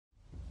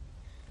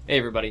Hey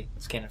everybody,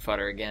 it's Cannon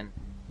Fodder again.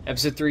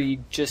 Episode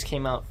 3 just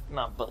came out,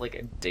 not but like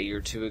a day or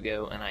two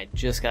ago, and I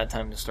just got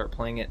time to start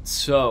playing it.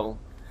 So,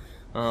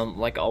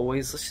 like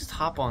always, let's just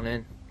hop on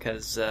in,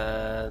 because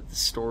the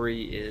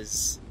story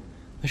is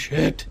the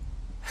shit.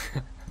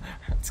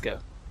 Let's go.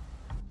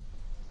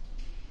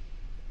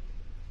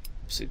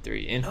 Episode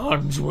 3, in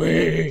harm's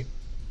way.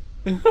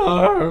 In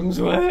harm's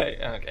way.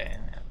 Okay,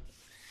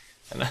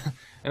 yeah.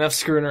 Enough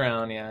screwing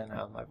around, yeah, I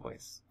know, my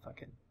voice,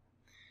 fucking.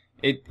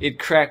 It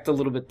cracked a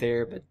little bit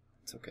there, but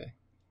it's okay.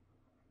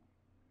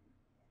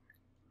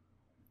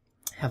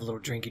 Have a little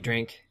drinky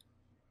drink.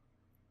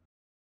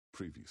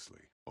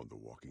 Previously on The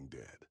Walking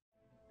Dead.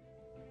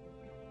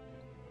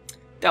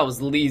 That was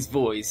Lee's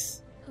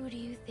voice. Who do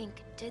you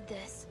think did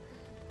this?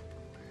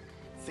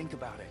 Think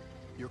about it.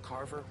 You're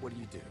Carver, what do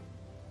you do?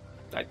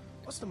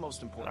 What's the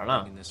most important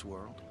thing in this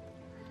world?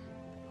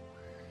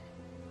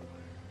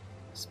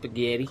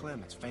 Spaghetti.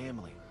 Clem, it's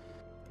family.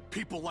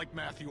 People like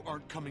Matthew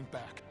aren't coming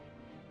back.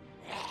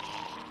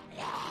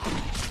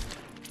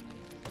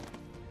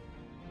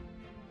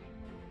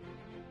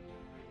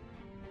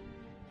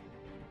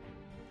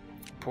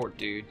 Poor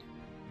dude.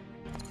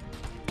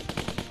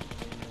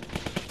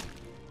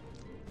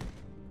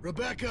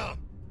 Rebecca,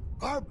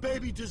 our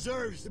baby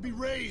deserves to be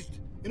raised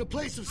in a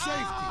place of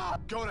safety.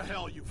 Go to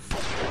hell, you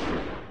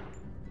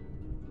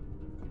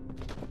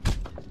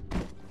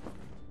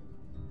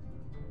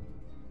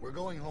We're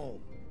going home.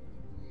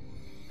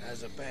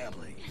 As a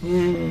family.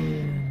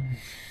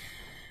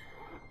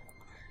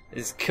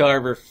 This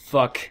Carver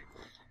fuck.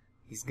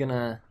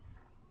 I'm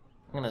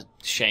gonna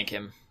shank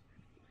him.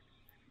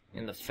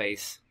 In the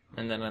face.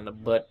 And then in the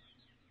butt.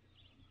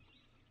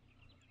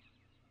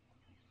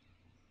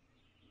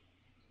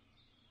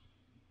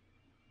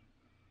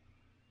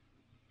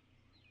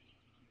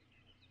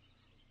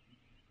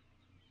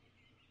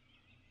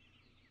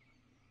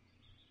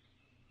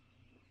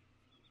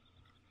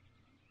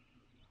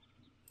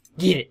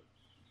 Get it.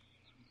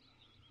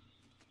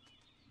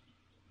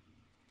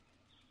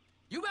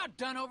 You about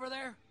done over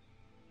there?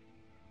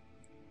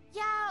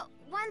 Yeah,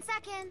 1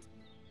 second.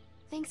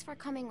 Thanks for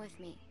coming with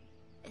me.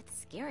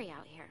 It's scary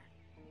out here.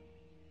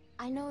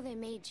 I know they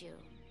made you.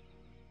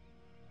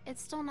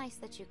 It's still nice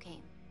that you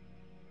came.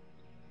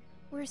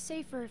 We're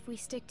safer if we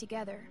stick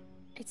together.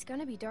 It's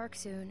gonna be dark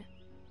soon.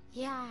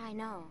 Yeah, I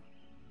know.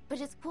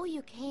 But it's cool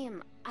you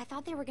came. I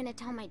thought they were gonna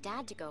tell my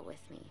dad to go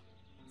with me.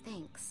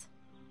 Thanks.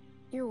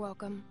 You're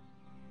welcome.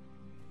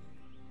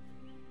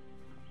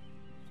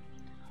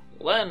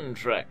 Land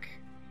trek.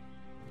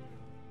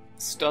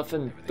 Stuff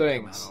and Everything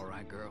things. came out all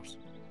right, girls.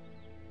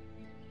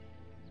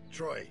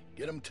 Troy,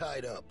 get him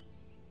tied up.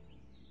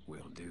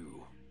 Will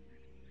do.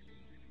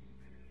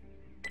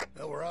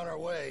 Well, we're on our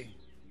way.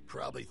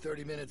 Probably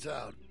 30 minutes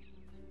out.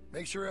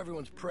 Make sure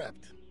everyone's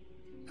prepped.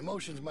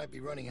 Emotions might be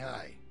running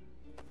high.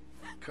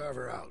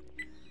 Carver out.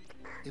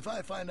 If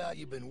I find out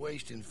you've been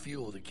wasting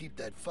fuel to keep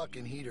that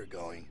fucking heater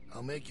going,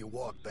 I'll make you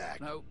walk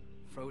back. Nope,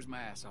 froze my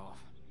ass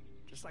off.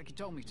 Just like you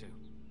told me to.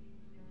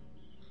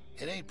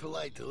 It ain't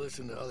polite to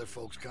listen to other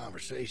folks'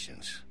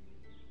 conversations.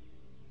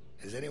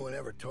 Has anyone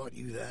ever taught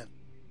you that?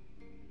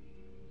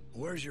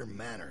 Where's your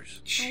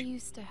manners? I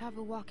used to have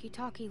a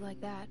walkie-talkie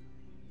like that.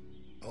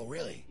 Oh,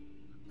 really?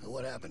 And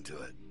what happened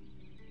to it?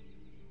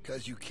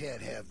 'Cause you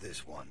can't have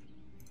this one.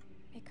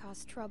 It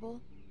caused trouble.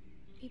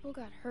 People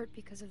got hurt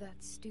because of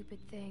that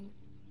stupid thing.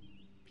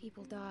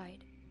 People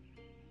died.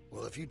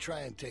 Well, if you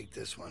try and take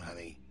this one,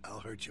 honey, I'll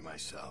hurt you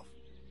myself.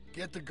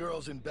 Get the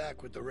girls in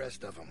back with the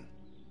rest of them.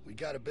 We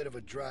got a bit of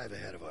a drive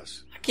ahead of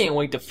us. I can't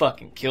wait to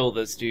fucking kill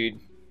this dude.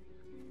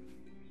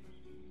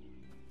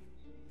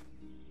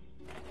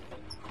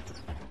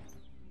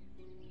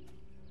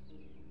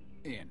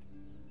 In.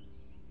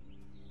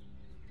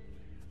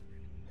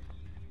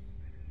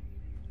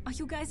 Are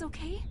you guys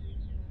okay?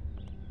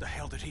 The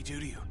hell did he do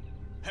to you?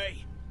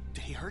 Hey,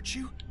 did he hurt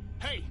you?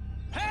 Hey!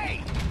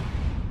 Hey!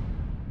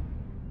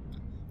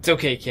 It's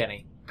okay,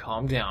 Kenny.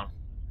 Calm down.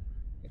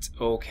 It's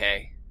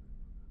okay.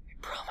 I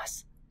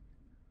promise.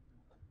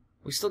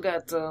 We still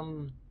got,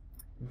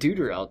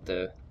 Duder out,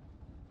 though.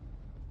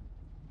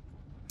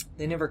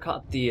 They never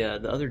caught the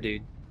other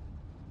dude.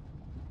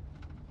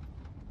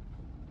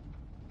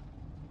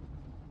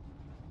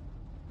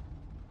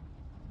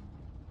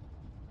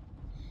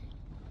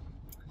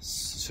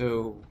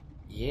 So,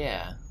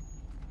 yeah.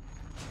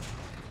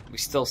 We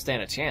still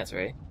stand a chance,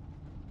 right?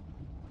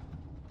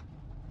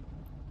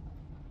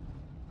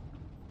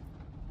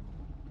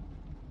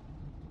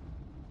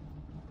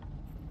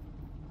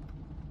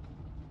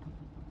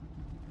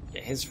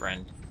 Yeah, his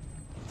friend.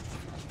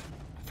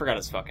 I forgot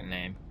his fucking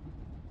name.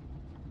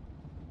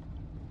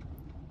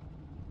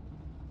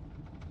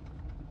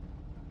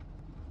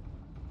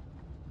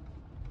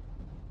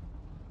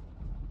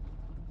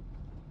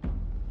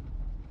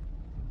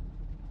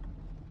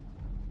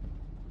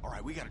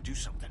 Alright, we gotta do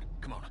something.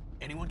 Come on.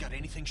 Anyone got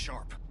anything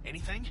sharp?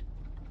 Anything?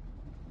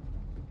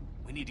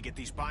 We need to get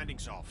these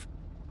bindings off.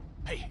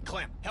 Hey,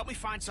 Clem, help me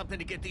find something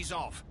to get these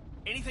off.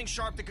 Anything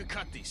sharp that could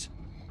cut these.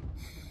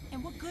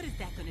 And what good is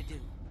that gonna do?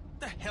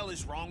 The hell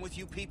is wrong with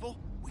you people?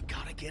 We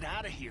gotta get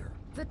out of here.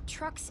 The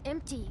truck's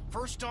empty.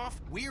 First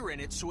off, we're in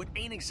it, so it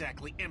ain't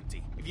exactly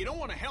empty. If you don't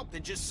want to help,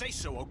 then just say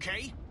so,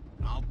 okay?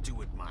 I'll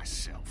do it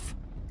myself.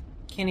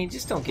 Kenny,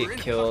 just don't We're get in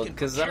a killed, fucking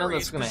because I know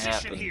that's gonna precarious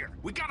position happen. here.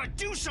 We gotta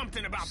do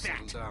something about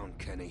Settle that. down,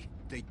 Kenny.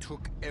 They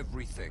took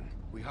everything.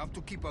 We have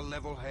to keep a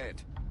level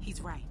head.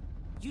 He's right.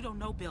 You don't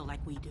know Bill like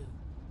we do.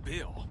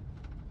 Bill?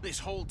 This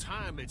whole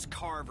time it's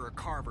Carver,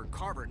 Carver,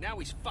 Carver. Now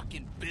he's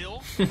fucking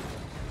Bill?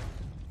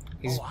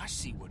 He's I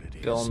see what it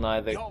is. Bill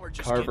Nye, the Y'all are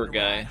just Carver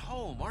getting a guy. ride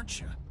home, aren't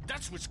you?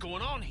 That's what's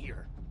going on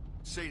here.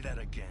 Say that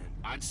again.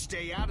 I'd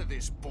stay out of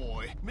this,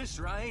 boy.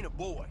 Mister, I ain't a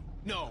boy.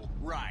 No,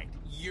 right.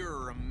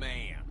 You're a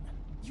man.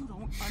 You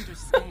don't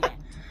understand.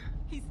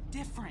 He's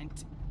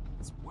different.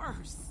 It's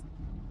worse.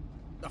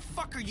 The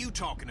fuck are you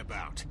talking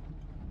about?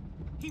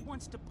 He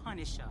wants to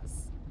punish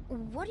us.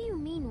 What do you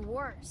mean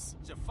worse?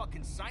 He's a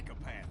fucking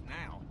psychopath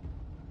now.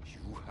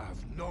 You have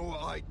no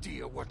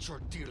idea what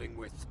you're dealing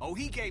with. Oh,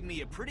 he gave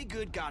me a pretty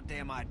good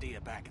goddamn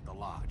idea back at the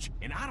lodge.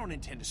 And I don't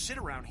intend to sit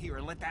around here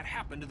and let that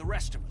happen to the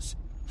rest of us.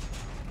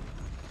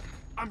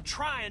 I'm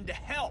trying to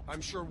help.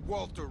 I'm sure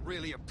Walter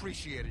really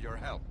appreciated your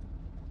help.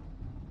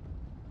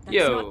 That's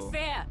Yo. not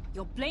fair.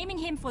 You're blaming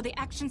him for the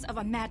actions of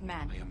a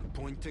madman. I am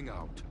pointing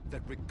out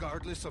that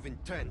regardless of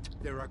intent,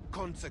 there are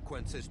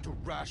consequences to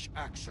rash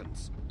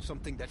actions.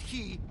 Something that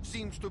he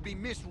seems to be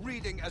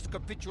misreading as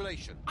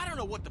capitulation. I don't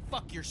know what the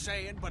fuck you're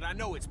saying, but I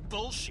know it's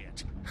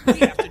bullshit. We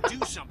have to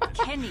do something.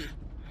 Kenny,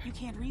 you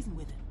can't reason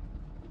with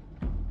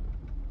him.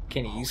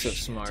 Kenny, you so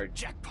shit. smart.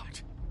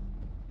 Jackpot.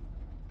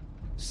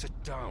 Sit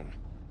down.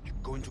 You're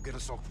going to get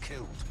us all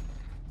killed.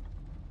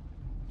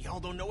 Y'all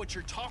don't know what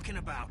you're talking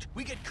about.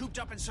 We get cooped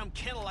up in some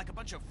kennel like a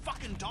bunch of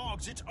fucking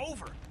dogs, it's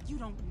over. You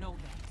don't know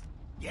that.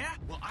 Yeah?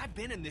 Well, I've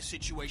been in this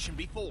situation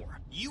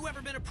before. You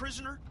ever been a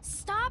prisoner?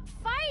 Stop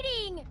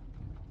fighting!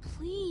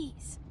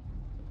 Please.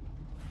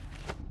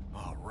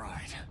 All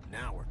right,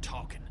 now we're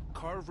talking.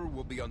 Carver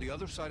will be on the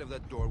other side of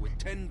that door with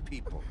 10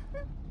 people.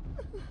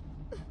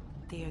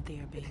 There,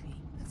 baby.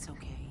 It's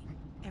okay.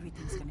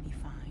 Everything's gonna be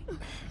fine.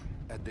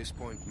 At this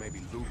point, maybe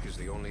Luke is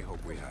the only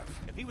hope we have.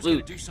 If he was Luke,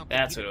 gonna do something,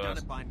 that's he'd what have it done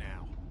was. it by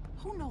now.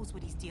 Who knows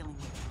what he's dealing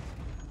with?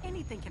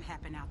 Anything can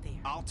happen out there.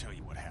 I'll tell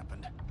you what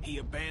happened. He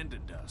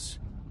abandoned us.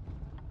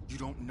 You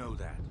don't know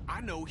that.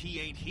 I know he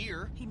ain't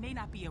here. He may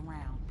not be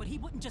around, but he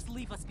wouldn't just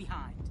leave us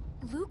behind.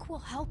 Luke will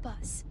help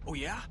us. Oh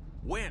yeah?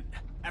 When?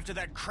 After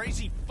that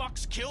crazy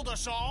fucks killed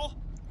us all?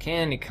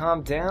 Kenny,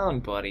 calm down,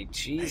 buddy.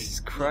 Jesus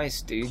Hey,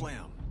 Christ, look, dude.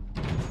 Clem.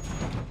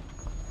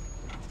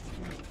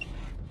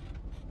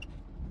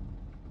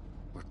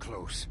 We're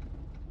close.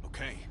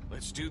 Okay,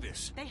 let's do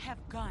this. They have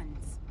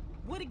guns.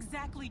 What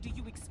exactly do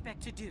you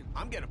expect to do?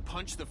 I'm gonna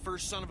punch the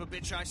first son of a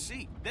bitch I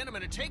see. Then I'm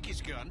gonna take his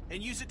gun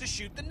and use it to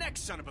shoot the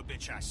next son of a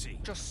bitch I see.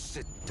 Just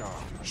sit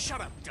down. Shut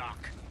up, Doc.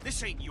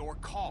 This ain't your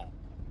call.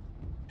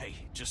 Hey,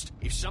 just,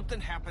 if something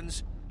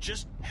happens,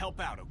 just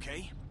help out,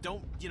 okay?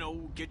 Don't,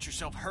 get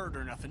yourself hurt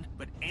or nothing,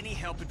 but any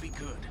help would be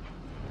good.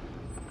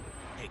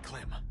 Hey,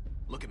 Clem,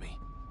 look at me.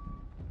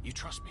 You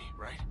trust me,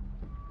 right?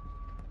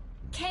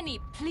 Kenny,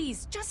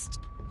 please, just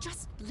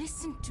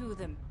listen to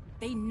them.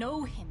 They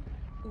know him,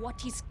 what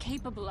he's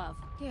capable of.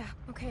 Yeah,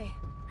 okay.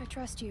 I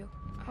trust you.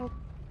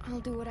 I'll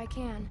do what I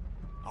can.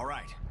 All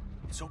right.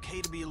 It's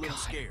okay to be a little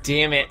scared.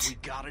 Damn it. but we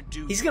gotta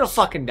do He's this. gonna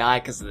fucking die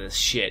because of this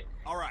shit.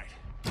 All right.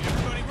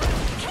 Everybody ready?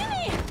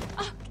 Kenny!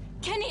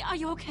 Kenny, are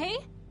you okay?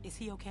 Is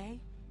he okay?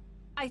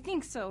 I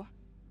think so.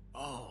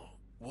 Oh,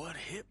 what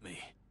hit me?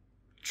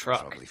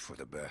 Truck. Probably for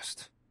the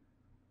best.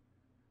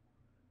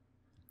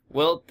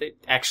 Well,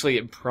 actually,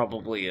 it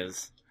probably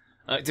is.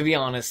 To be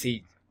honest,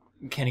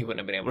 Kenny wouldn't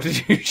have been able to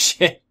do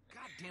shit.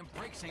 Goddamn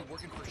brakes ain't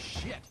working for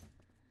shit.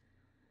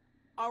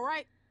 All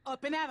right,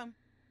 up and at him.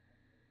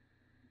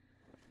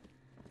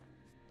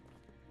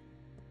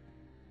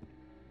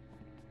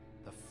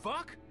 The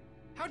fuck?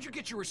 How'd you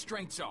get your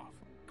restraints off?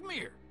 Come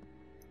here.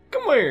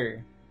 Come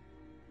here.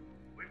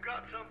 We've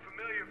got some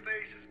familiar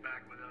faces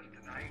back with us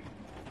tonight.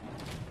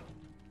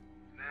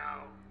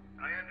 Now,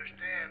 I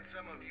understand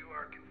some of you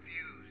are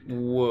confused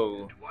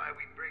Whoa. as to why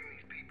we bring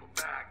these people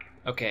back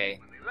Okay.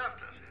 when they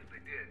left us as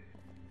they did.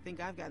 Think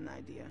I've got an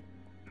idea.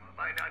 Now, it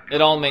might not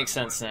It all come makes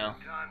one sense point, now.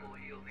 but time will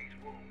heal these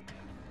wounds.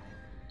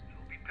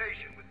 So be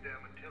patient with them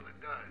until it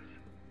does.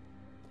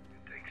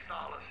 And take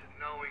solace in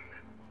knowing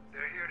that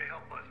they're here to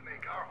help us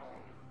make our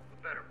home a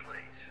better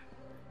place.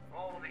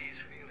 All these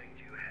feelings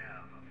you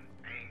have of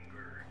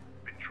anger,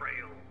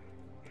 betrayal,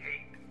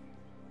 hate,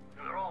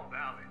 they're all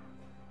valid.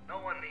 No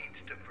one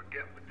needs to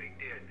forget what they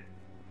did.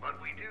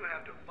 But we do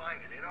have to find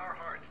it in our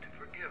hearts to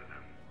forgive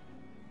them.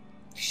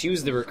 She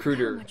was the How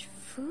recruiter much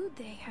food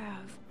they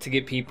have. to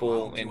get people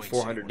Well, in you ain't 400 saying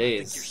what I think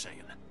days. you're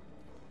saying. As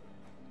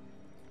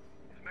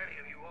many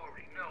of you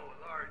already know, a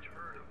large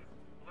herd of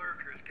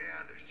lurkers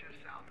gathers just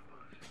south of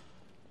us.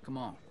 Come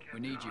on, we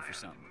need you for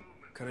something.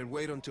 Can it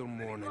wait until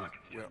morning?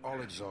 We're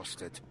all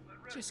exhausted.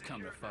 Just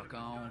come the fuck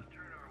on.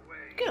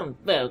 Come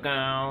back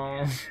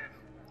on.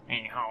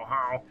 Hey, ho,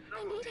 ho.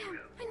 I need him.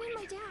 I need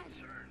my dad.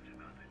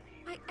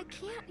 I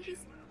can't.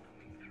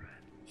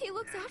 He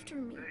looks after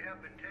me. They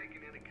have been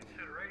taken into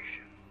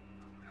consideration.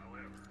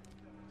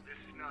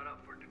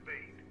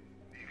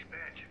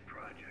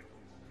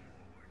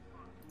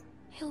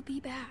 He'll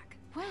be back.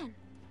 When?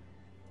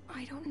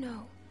 I don't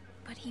know,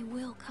 but he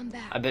will come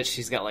back. I bet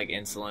she's got like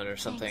insulin or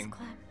something. Thanks,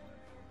 Clem.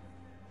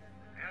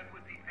 And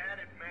with the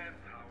added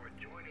manpower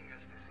joining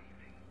us this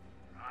evening,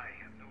 I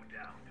have no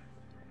doubt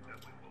that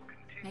we will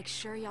continue. Make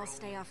sure y'all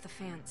stay off the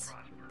fence.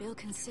 Bill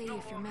can see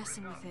if you're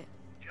messing with it.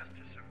 Just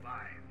to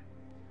survive.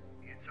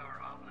 It's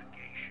our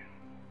obligation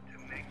to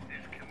make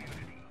this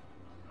community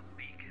a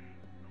beacon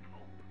of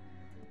hope.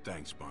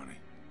 Thanks, Barney.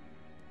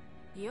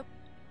 Yep.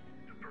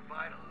 To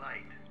provide a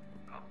light,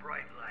 a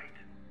bright light,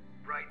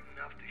 bright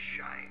enough to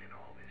shine in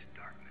all this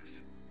darkness.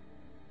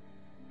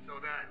 So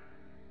that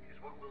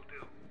is what we'll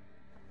do.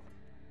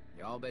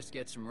 Y'all best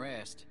get some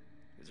rest,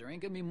 because there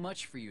ain't gonna be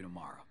much for you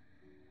tomorrow.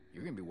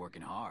 You're gonna be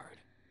working hard.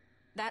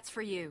 That's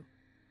for you.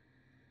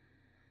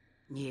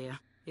 Yeah,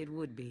 it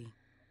would be.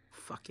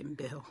 Fucking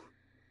Bill.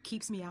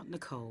 Keeps me out in the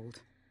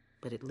cold,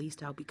 but at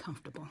least I'll be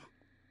comfortable.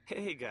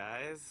 Hey,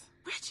 guys.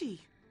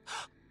 Reggie!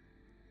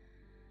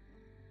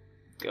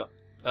 Go.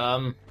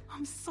 I'm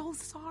so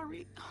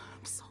sorry.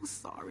 I'm so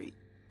sorry.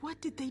 What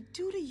did they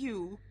do to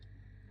you?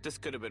 This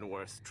could have been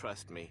worse,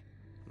 trust me.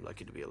 I'm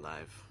lucky to be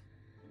alive.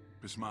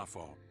 It's my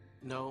fault.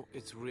 No,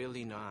 it's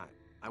really not.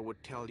 I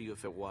would tell you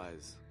if it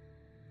was.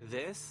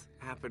 This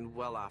happened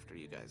well after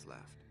you guys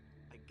left.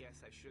 I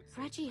guess I should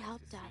say Reggie it's nice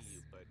helped to see us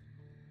you, but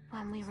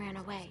when we ran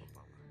away.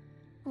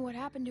 What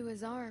happened to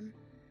his arm?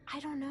 I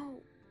don't know.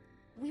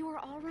 We were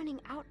all running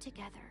out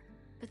together,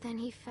 but then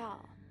he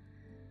fell,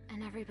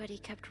 and everybody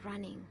kept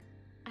running.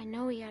 I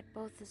know he had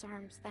both his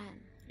arms then.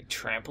 You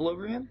trample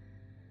over him?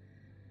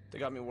 They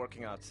got me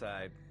working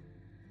outside.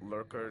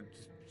 Lurker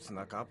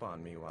snuck up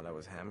on me while I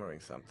was hammering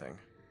something.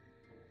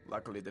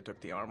 Luckily, they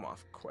took the arm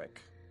off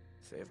quick.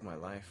 Saved my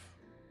life.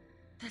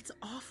 That's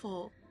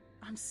awful.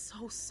 I'm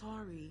so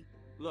sorry.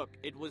 Look,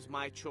 it was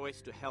my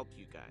choice to help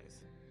you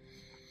guys.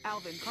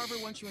 Alvin, Carver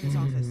wants you in his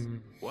office.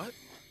 What?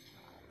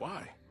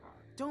 Why?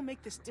 Don't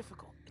make this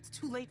difficult. It's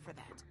too late for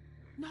that.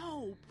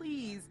 No,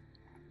 please.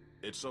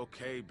 It's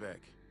okay, Beck.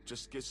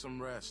 Just get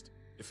some rest.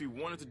 If he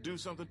wanted to do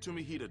something to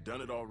me, he'd have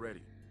done it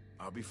already.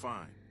 I'll be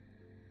fine.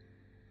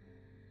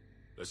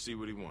 Let's see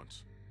what he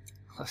wants.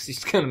 Unless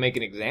he's gonna make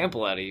an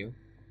example out of you.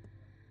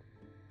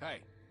 Hey,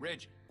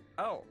 Reggie.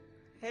 Oh,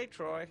 hey,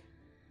 Troy.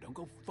 Don't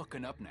go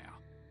fucking up now.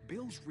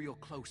 Bill's real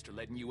close to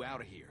letting you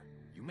out of here.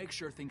 You make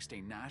sure things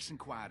stay nice and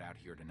quiet out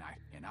here tonight,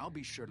 and I'll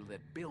be sure to let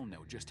Bill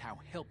know just how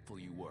helpful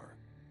you were.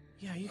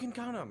 Yeah, you can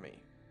count on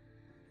me.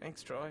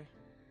 Thanks, Troy.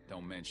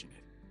 Don't mention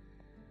it.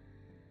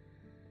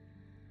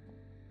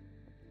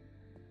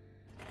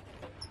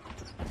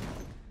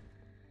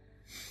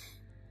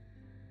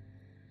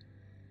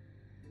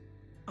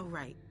 All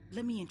right,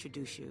 let me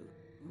introduce you.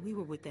 We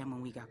were with them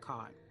when we got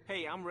caught.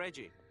 Hey, I'm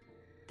Reggie.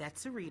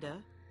 That's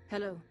Sarita.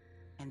 Hello.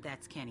 And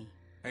that's Kenny.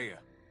 Hey,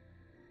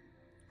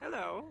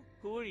 Hello.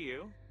 Who are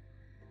you?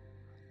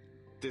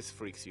 This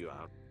freaks you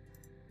out.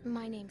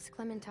 My name's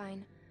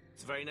Clementine.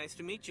 It's very nice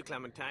to meet you,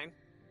 Clementine.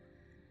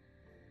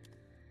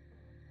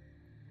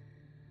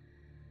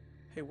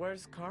 Hey,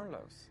 where's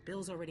Carlos?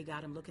 Bill's already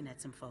got him looking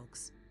at some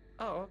folks.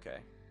 Oh, okay.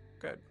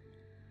 Good.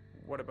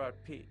 What about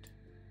Pete?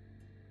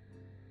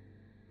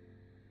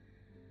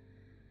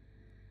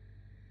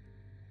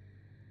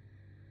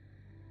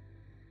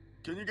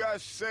 Can you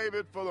guys save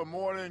it for the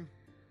morning?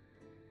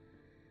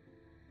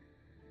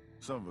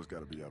 Some of us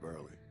gotta be up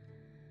early.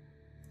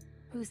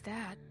 Who's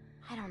that?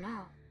 I don't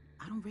know.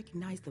 I don't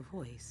recognize the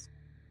voice.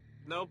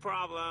 No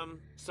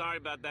problem. Sorry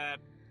about that.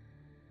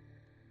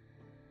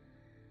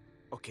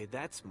 Okay,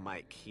 that's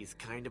Mike. He's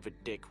kind of a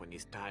dick when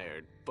he's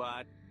tired,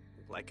 but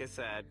like I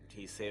said,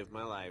 he saved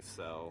my life,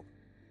 so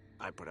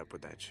I put up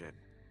with that shit.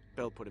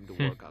 Bill put him to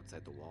work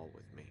outside the wall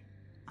with me.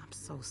 I'm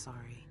so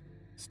sorry.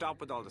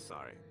 Stop with all the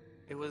sorry.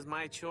 It was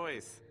my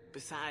choice.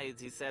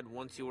 Besides, he said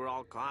once you were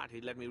all caught,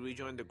 he'd let me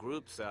rejoin the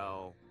group,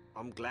 so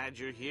I'm glad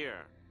you're here.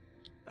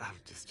 I'm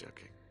just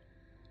joking.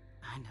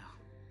 I know.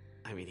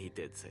 I mean, he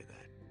did say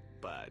that,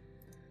 but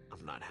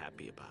I'm not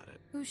happy about it.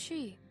 Who's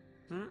she?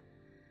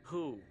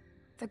 Who?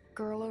 The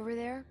girl over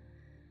there?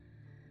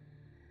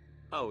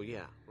 Oh,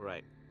 yeah,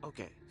 right.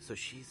 Okay, so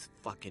she's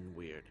fucking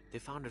weird. They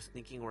found her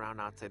sneaking around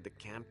outside the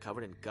camp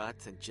covered in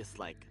guts and just,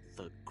 like,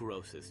 the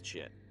grossest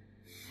shit.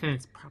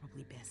 It's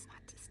probably best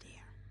not to stare.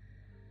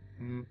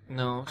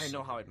 No. I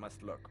know how it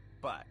must look,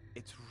 but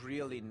it's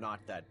really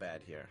not that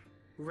bad here.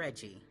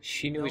 Reggie.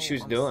 She knew what she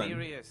was I'm doing.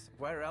 Serious.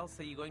 Where else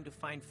are you going to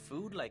find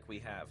food like we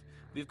have?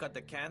 We've got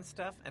the canned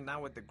stuff, and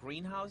now with the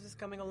greenhouses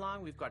coming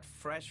along, we've got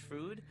fresh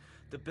food.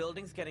 The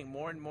building's getting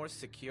more and more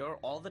secure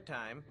all the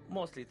time,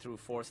 mostly through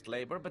forced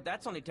labor, but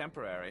that's only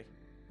temporary.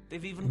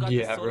 They've even got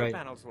the solar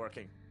panels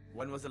working.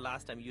 When was the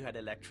last time you had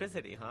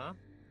electricity, huh?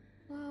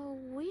 Well,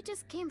 we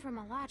just came from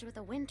a lodge with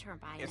a wind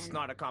turbine. It's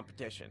not a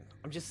competition.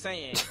 I'm just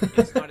saying,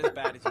 it's not as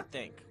bad as you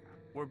think.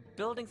 We're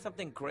building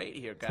something great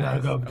here,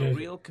 guys. A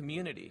real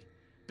community.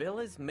 Bill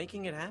is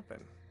making it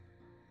happen.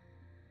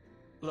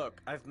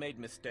 Look, I've made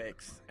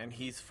mistakes, and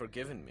he's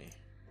forgiven me.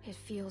 It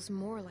feels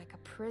more like a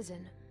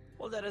prison.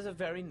 Well, that is a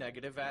very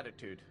negative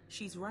attitude.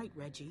 She's right,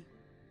 Reggie.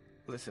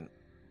 Listen,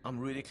 I'm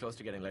really close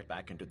to getting let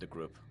back into the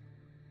group.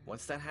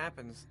 Once that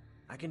happens,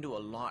 I can do a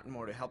lot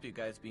more to help you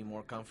guys be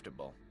more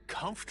comfortable.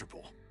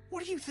 Comfortable?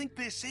 What do you think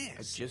this is?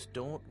 I just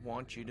don't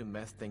want you to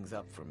mess things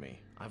up for me.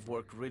 I've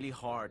worked really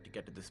hard to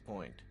get to this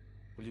point.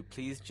 Will you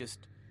please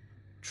just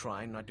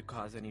try not to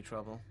cause any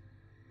trouble?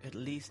 At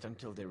least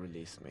until they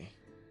release me.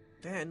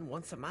 Then,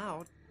 once I'm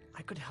out,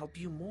 I could help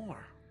you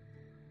more.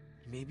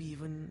 Maybe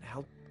even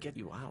help get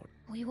you out.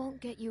 We won't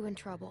get you in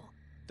trouble.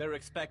 They're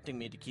expecting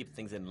me to keep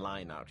things in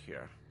line out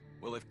here.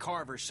 Well, if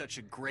Carver's such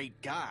a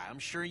great guy, I'm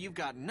sure you've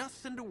got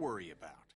nothing to worry about.